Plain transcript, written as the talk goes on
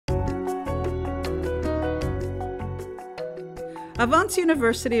Avans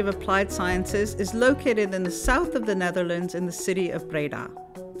University of Applied Sciences is located in the south of the Netherlands in the city of Breda.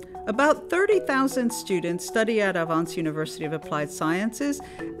 About 30,000 students study at Avans University of Applied Sciences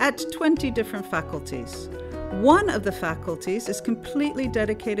at 20 different faculties. One of the faculties is completely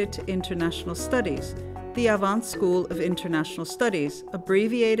dedicated to international studies, the Avans School of International Studies,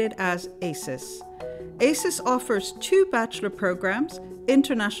 abbreviated as ACIS. ACIS offers 2 bachelor programs,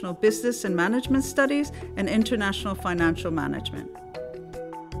 International Business and Management Studies and International Financial Management.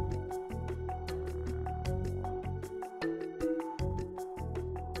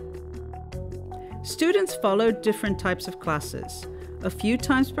 Students follow different types of classes. A few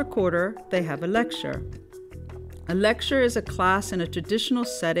times per quarter, they have a lecture. A lecture is a class in a traditional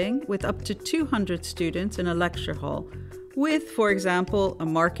setting with up to 200 students in a lecture hall, with, for example, a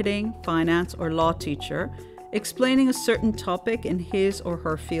marketing, finance, or law teacher explaining a certain topic in his or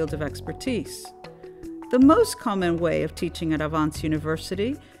her field of expertise. The most common way of teaching at Avans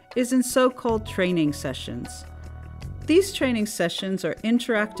University is in so-called training sessions. These training sessions are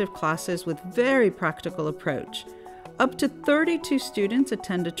interactive classes with very practical approach. Up to 32 students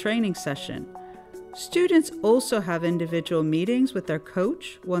attend a training session. Students also have individual meetings with their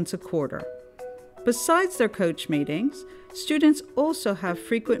coach once a quarter. Besides their coach meetings, students also have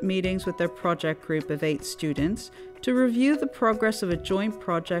frequent meetings with their project group of 8 students to review the progress of a joint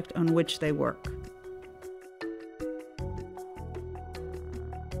project on which they work.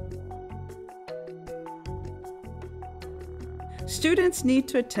 Students need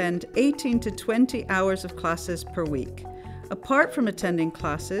to attend 18 to 20 hours of classes per week. Apart from attending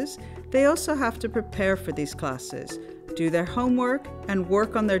classes, they also have to prepare for these classes, do their homework, and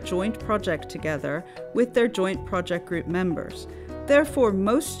work on their joint project together with their joint project group members. Therefore,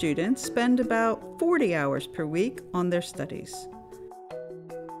 most students spend about 40 hours per week on their studies.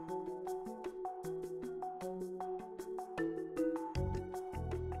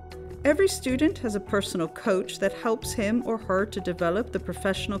 Every student has a personal coach that helps him or her to develop the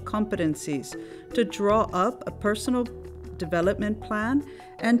professional competencies, to draw up a personal development plan,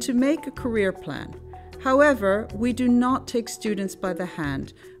 and to make a career plan. However, we do not take students by the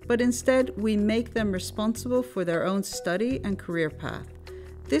hand, but instead we make them responsible for their own study and career path.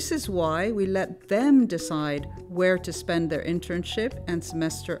 This is why we let them decide where to spend their internship and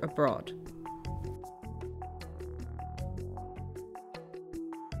semester abroad.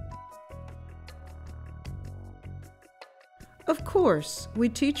 Of course, we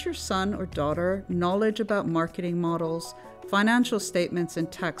teach your son or daughter knowledge about marketing models, financial statements,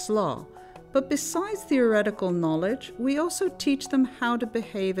 and tax law. But besides theoretical knowledge, we also teach them how to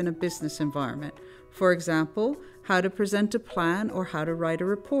behave in a business environment. For example, how to present a plan or how to write a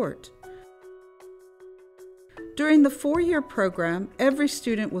report. During the 4-year program, every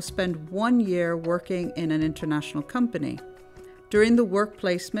student will spend 1 year working in an international company. During the work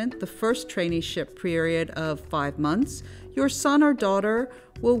placement, the first traineeship period of 5 months, your son or daughter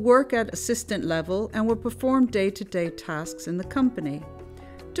will work at assistant level and will perform day-to-day tasks in the company.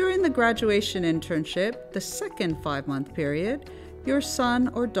 During the graduation internship, the second 5-month period, your son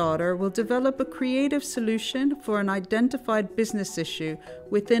or daughter will develop a creative solution for an identified business issue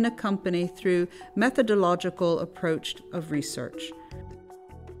within a company through methodological approach of research.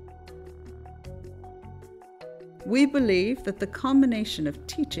 We believe that the combination of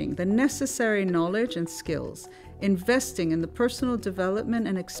teaching the necessary knowledge and skills, investing in the personal development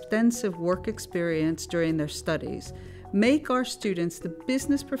and extensive work experience during their studies, make our students the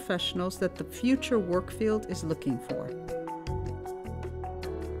business professionals that the future work field is looking for.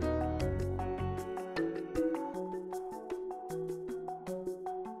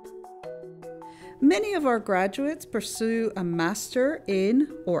 Many of our graduates pursue a master in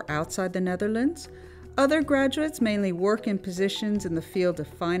or outside the Netherlands. Other graduates mainly work in positions in the field of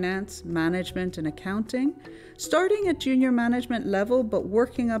finance, management, and accounting, starting at junior management level but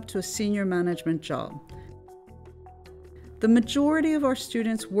working up to a senior management job. The majority of our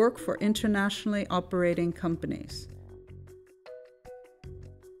students work for internationally operating companies.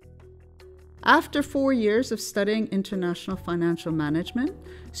 After 4 years of studying international financial management,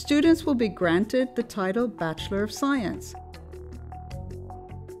 students will be granted the title Bachelor of Science.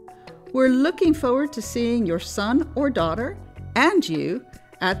 We're looking forward to seeing your son or daughter and you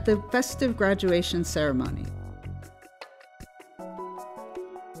at the festive graduation ceremony.